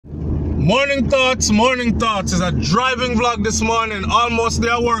Morning thoughts. It's a driving vlog this morning. Almost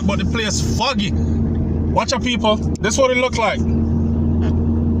there at work, but the place foggy. Watch out, people. This is what it looked like.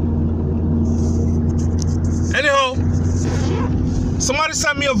 Anyhow, somebody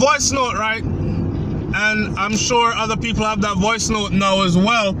sent me a voice note, right? And I'm sure other people have that voice note now as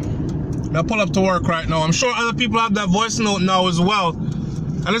well. Now pull up to work right now. I'm sure other people have that voice note now as well.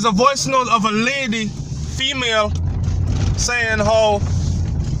 And it's a voice note of a lady, female, saying how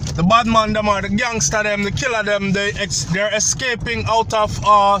the bad man them are the gangster them, the killer them, they're escaping out of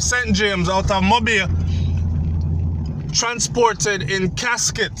St. James, out of Mobile, transported in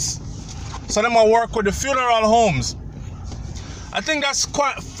caskets. So them will work with the funeral homes. I think that's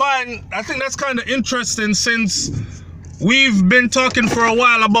quite fine. I think that's kind of interesting, since we've been talking for a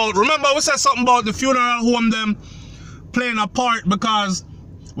while about, remember we said something about the funeral home them playing a part, because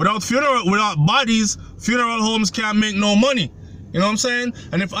without bodies, funeral homes can't make no money. You know what I'm saying?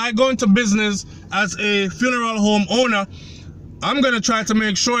 And if I go into business as a funeral home owner, I'm gonna try to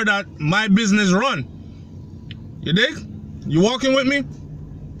make sure that my business run. You dig? You walking with me?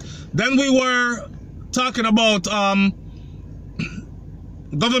 Then we were talking about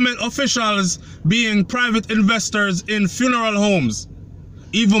government officials being private investors in funeral homes.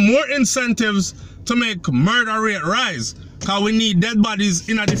 Even more incentives to make murder rate rise, because we need dead bodies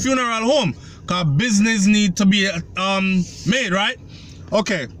in the funeral home, because business need to be made, right?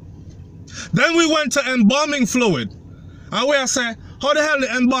 Okay. Then we went to embalming fluid. And we say, how the hell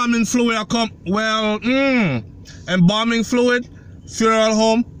the embalming fluid come? Well, embalming fluid, funeral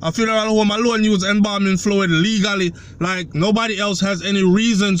home, a funeral home alone use embalming fluid legally, like nobody else has any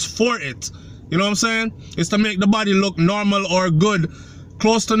reasons for it. You know what I'm saying? It's to make the body look normal or good,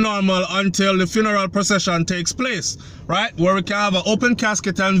 close to normal, until the funeral procession takes place, right? Where we can have an open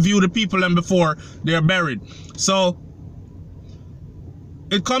casket and view the people and before they're buried. So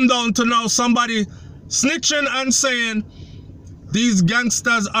it come down to now somebody snitching and saying these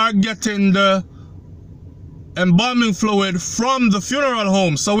gangsters are getting the embalming fluid from the funeral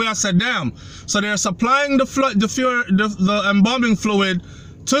home. So we are said, damn. So they're supplying the embalming fluid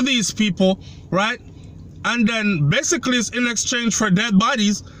to these people, right? And then basically it's in exchange for dead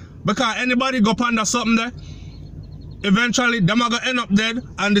bodies, because anybody go ponder something there, eventually them are gonna end up dead,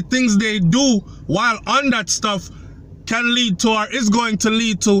 and the things they do while on that stuff can lead to, or is going to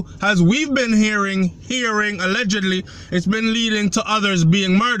lead to, as we've been hearing allegedly, it's been leading to others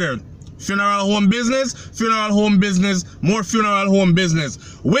being murdered. Funeral home business, more funeral home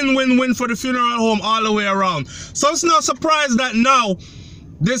business. Win-win-win for the funeral home all the way around. So it's no surprise that now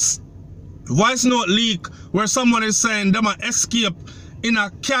this voice note leak where someone is saying them are escape in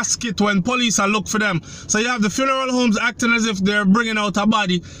a casket when police are look for them. So you have the funeral homes acting as if they're bringing out a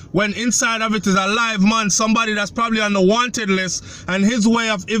body, when inside of it is a live man, somebody that's probably on the wanted list, and his way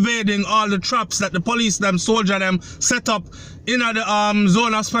of evading all the traps that the police them, soldier them set up in the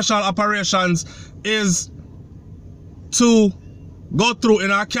zone of special operations is to go through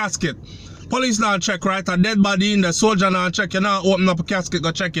in our casket. Police now check, right? A dead body in there. Soldier now check. You now open up a casket,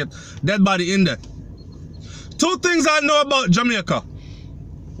 go check it. Dead body in there. Two things I know about Jamaica.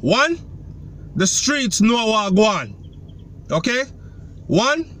 One, the streets know what go on. Okay?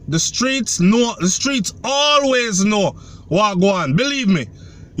 One, the streets always know what go on. Believe me.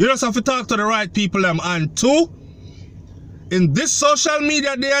 You just have to talk to the right people them. And two, in this social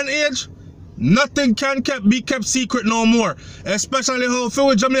media day and age, nothing can be kept secret no more. Especially how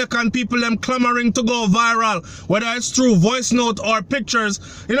few Jamaican people them clamoring to go viral, whether it's through voice note or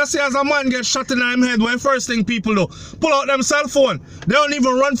pictures. You know, see, as a man gets shot in him head, when first thing people do, pull out them cell phone. They don't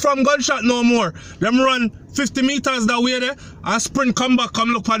even run from gunshot no more. Them run 50 meters that way there and sprint, come back, come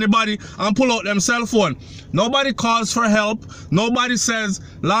look on the body and pull out them cell phone. Nobody calls for help. Nobody says,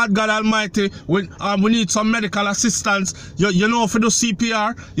 Lord God Almighty, we need some medical assistance. You know if you do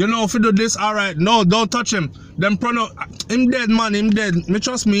CPR, you know if you do this, alright. No, don't touch him. Them him dead, man, him dead. Me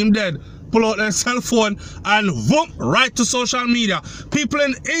trust me, him dead. Pull out their cell phone and boom, right to social media. People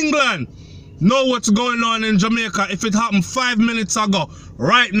in England know what's going on in Jamaica if it happened 5 minutes ago,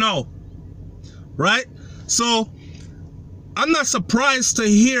 right now. Right? So I'm not surprised to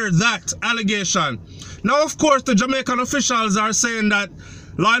hear that allegation. Now, of course, the Jamaican officials are saying that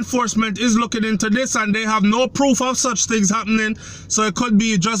law enforcement is looking into this and they have no proof of such things happening. So it could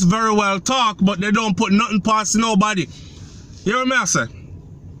be just very well talk, but they don't put nothing past nobody. You hear me I say?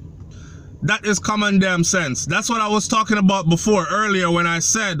 That is common damn sense. That's what I was talking about before, earlier, when I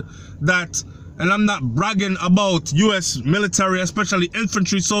said that, and I'm not bragging about US military, especially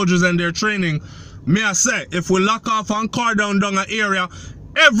infantry soldiers and their training. May I say, if we lock off and cordon down an area,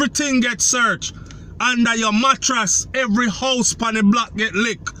 everything gets searched. Under your mattress, every house on the block get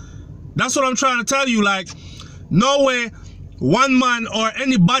licked. That's what I'm trying to tell you. Like, no way one man or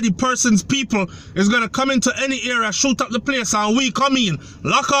anybody, person's people is gonna come into any area, shoot up the place, and we come in,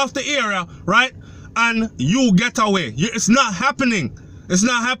 lock off the area, right? And you get away. It's not happening. It's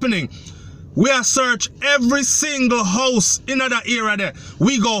not happening. We are search every single house in that area there.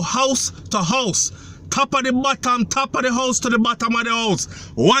 We go house to house. Top of the bottom, top of the house to the bottom of the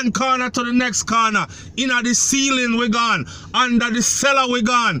house. One corner to the next corner. Inna the ceiling we gone. Under the cellar we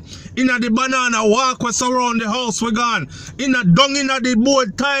gone. Inna the banana walkway surround the house we gone. Inna the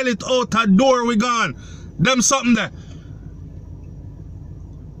board toilet out a door we gone. Them something there.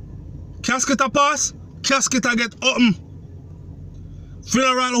 Casket a pass, casket a get open.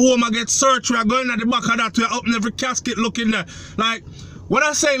 Funeral home a get searched. We are going at the back of that. We are open every casket looking there. Like, when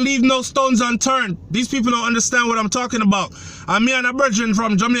I say leave no stones unturned, these people don't understand what I'm talking about. And me and a brethren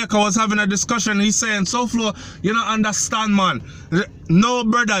from Jamaica was having a discussion. He's saying, SouFlo, you don't understand, man. No,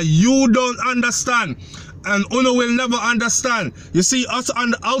 brother, you don't understand. And Uno will never understand. You see, us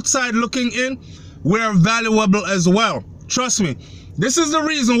on the outside looking in, we're valuable as well. Trust me. This is the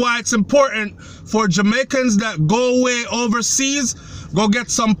reason why it's important for Jamaicans that go away overseas, go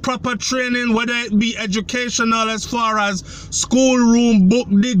get some proper training, whether it be educational as far as schoolroom, book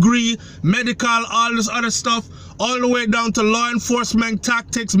degree, medical, all this other stuff, all the way down to law enforcement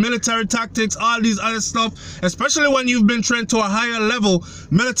tactics, military tactics, all these other stuff, especially when you've been trained to a higher level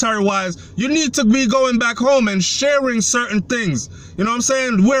military-wise. You need to be going back home and sharing certain things. You know what I'm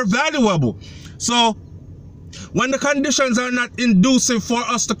saying? We're valuable. So when the conditions are not inducive for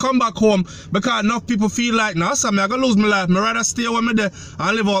us to come back home, because enough people feel like, nah, I'm gonna lose my life, I'd rather stay with me there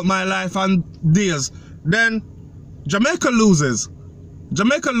and live out my life and days, then Jamaica loses.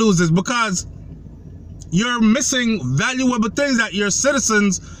 Jamaica loses because you're missing valuable things that your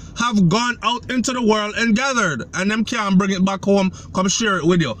citizens have gone out into the world and gathered, and them can't bring it back home, come share it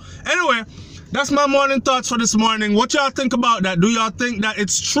with you. Anyway, that's my morning thoughts for this morning. What y'all think about that? Do y'all think that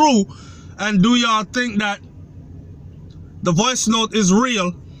it's true? And do y'all think that the voice note is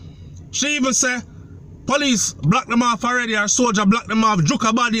real? She even said police block them off already, or soldier block them off, juke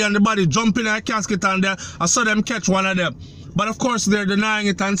a body and the body jump in a casket and there. I saw them catch one of them. But of course they're denying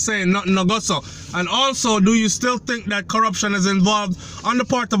it and saying nothing no go so. And also, do you still think that corruption is involved on the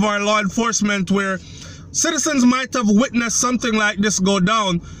part of our law enforcement, where citizens might have witnessed something like this go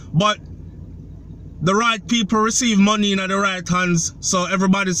down, but the right people receive money in the right hands, so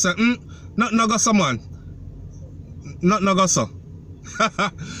everybody said, nothing no go so, man. Nothing no go so.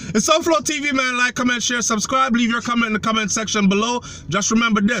 It's SouFLoTV, man. Like, comment, share, subscribe. Leave your comment in the comment section below. Just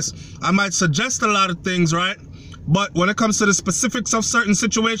remember this. I might suggest a lot of things, right? But when it comes to the specifics of certain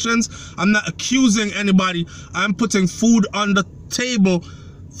situations, I'm not accusing anybody. I'm putting food on the table,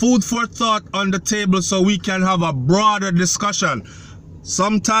 food for thought on the table, so we can have a broader discussion.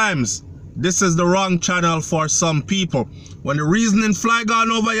 Sometimes this is the wrong channel for some people. When the reasoning fly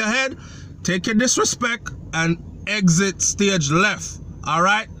gone over your head, take your disrespect and exit stage left. All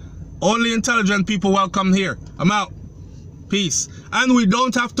right? Only intelligent people welcome here. I'm out. Peace. And we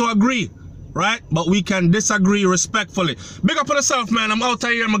don't have to agree, right? But we can disagree respectfully. Big up on yourself, man. I'm out of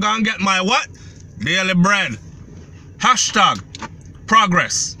here. I'm gonna get my what? Daily bread. Hashtag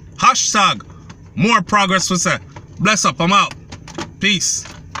progress. Hashtag more progress for say. Bless up. I'm out. Peace.